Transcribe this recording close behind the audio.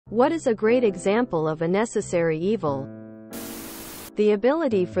What is a great example of a necessary evil? The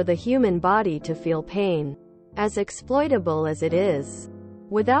ability for the human body to feel pain. As exploitable as it is.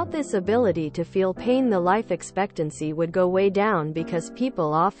 Without this ability to feel pain, the life expectancy would go way down because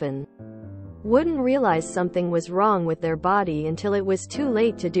people often wouldn't realize something was wrong with their body until it was too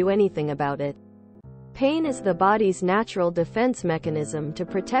late to do anything about it. Pain is the body's natural defense mechanism to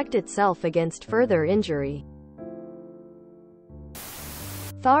protect itself against further injury.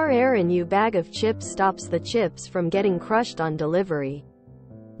 Thar air in you bag of chips stops the chips from getting crushed on delivery.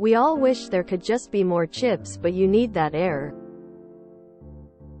 We all wish there could just be more chips, but you need that air.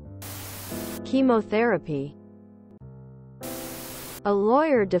 Chemotherapy. A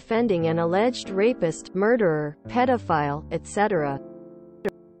lawyer defending an alleged rapist, murderer, pedophile, etc.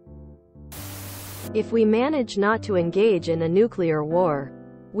 If we manage not to engage in a nuclear war,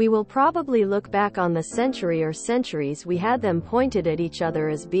 we will probably look back on the century or centuries we had them pointed at each other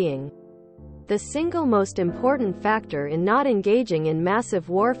as being the single most important factor in not engaging in massive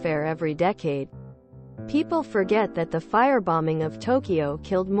warfare every decade. People forget that the firebombing of Tokyo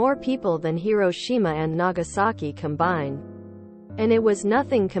killed more people than Hiroshima and Nagasaki combined. And it was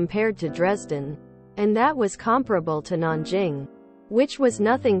nothing compared to Dresden. And that was comparable to Nanjing. Which was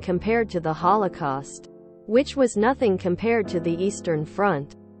nothing compared to the Holocaust. Which was nothing compared to the Eastern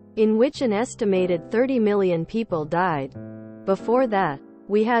Front, in which an estimated 30 million people died. Before that,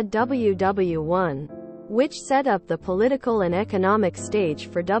 we had WW1, which set up the political and economic stage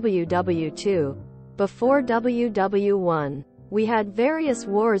for WW2. Before WW1, we had various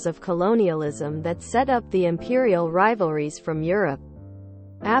wars of colonialism that set up the imperial rivalries from Europe.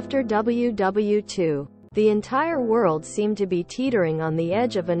 After WW2, the entire world seemed to be teetering on the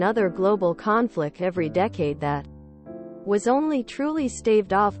edge of another global conflict every decade that was only truly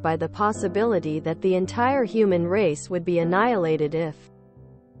staved off by the possibility that the entire human race would be annihilated if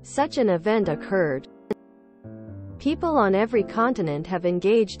such an event occurred. People on every continent have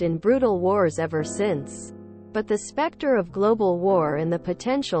engaged in brutal wars ever since. But the specter of global war and the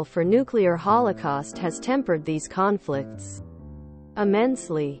potential for nuclear holocaust has tempered these conflicts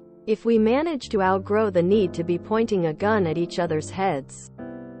immensely. If we manage to outgrow the need to be pointing a gun at each other's heads,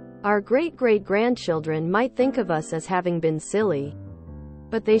 our great-great-grandchildren might think of us as having been silly.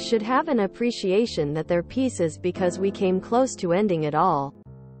 But they should have an appreciation that their peace is because we came close to ending it all.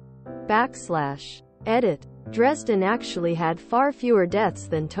 /edit. Dresden actually had far fewer deaths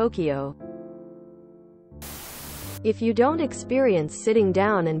than Tokyo. If you don't experience sitting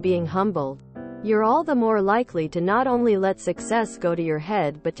down and being humbled, you're all the more likely to not only let success go to your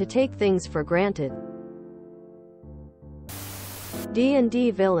head but to take things for granted.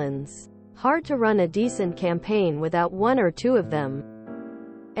 D&D villains. Hard to run a decent campaign without one or two of them.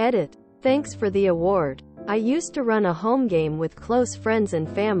 Edit. Thanks for the award. I used to run a home game with close friends and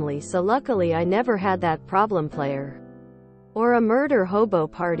family, so luckily I never had that problem player. Or a murder hobo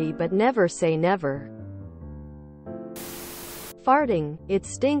party, but never say never. Farting. It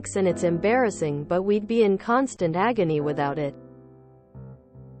stinks and it's embarrassing, but we'd be in constant agony without it.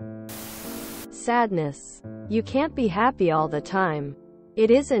 Sadness. You can't be happy all the time.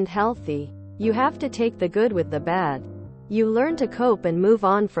 It isn't healthy. You have to take the good with the bad. You learn to cope and move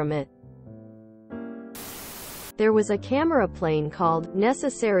on from it. There was a camera plane called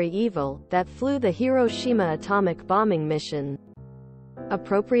Necessary Evil that flew the Hiroshima atomic bombing mission.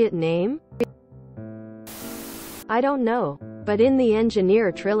 Appropriate name? I don't know. But in the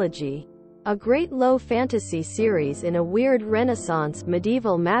Engineer trilogy, a great low fantasy series in a weird Renaissance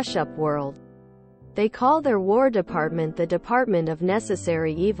medieval mashup world, they call their war department the Department of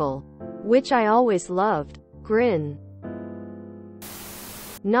Necessary Evil, which I always loved. Grin.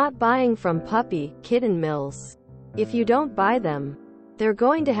 Not buying from puppy, kitten mills. If you don't buy them, they're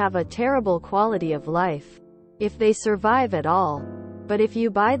going to have a terrible quality of life, if they survive at all. But if you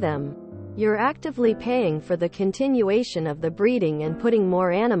buy them, you're actively paying for the continuation of the breeding and putting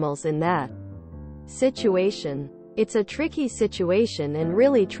more animals in that situation. It's a tricky situation and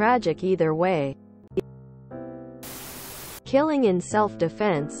really tragic either way. Killing in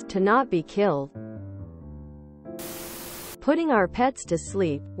self-defense, to not be killed. Putting our pets to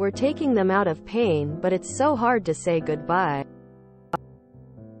sleep, we're taking them out of pain, but it's so hard to say goodbye.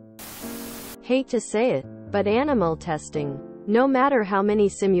 Hate to say it, but animal testing. No matter how many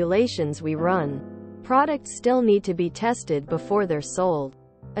simulations we run, products still need to be tested before they're sold.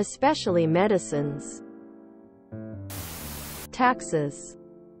 Especially medicines. Taxes.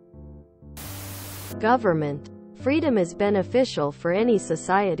 Government. Freedom is beneficial for any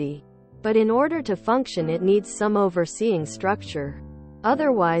society. But in order to function it needs some overseeing structure.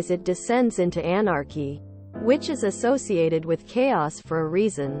 Otherwise it descends into anarchy. which is associated with chaos for a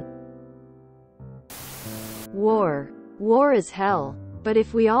reason. War. War is hell. But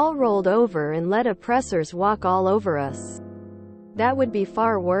if we all rolled over and let oppressors walk all over us, that would be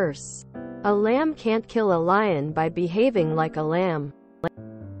far worse. A lamb can't kill a lion by behaving like a lamb.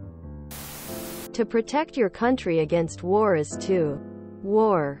 To protect your country against war is to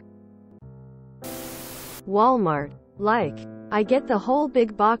war. Walmart. Like, I get the whole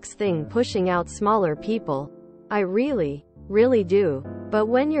big box thing pushing out smaller people. I really do. But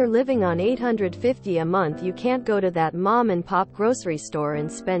when you're living on $850 a month, you can't go to that mom and pop grocery store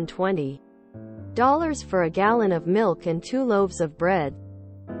and spend $20 for a gallon of milk and 2 loaves of bread.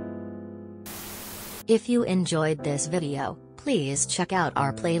 If you enjoyed this video, please check out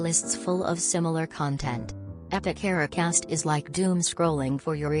our playlists full of similar content. Epic Ericast is like doom scrolling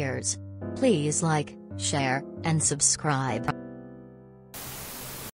for your ears. Please like, share, and subscribe.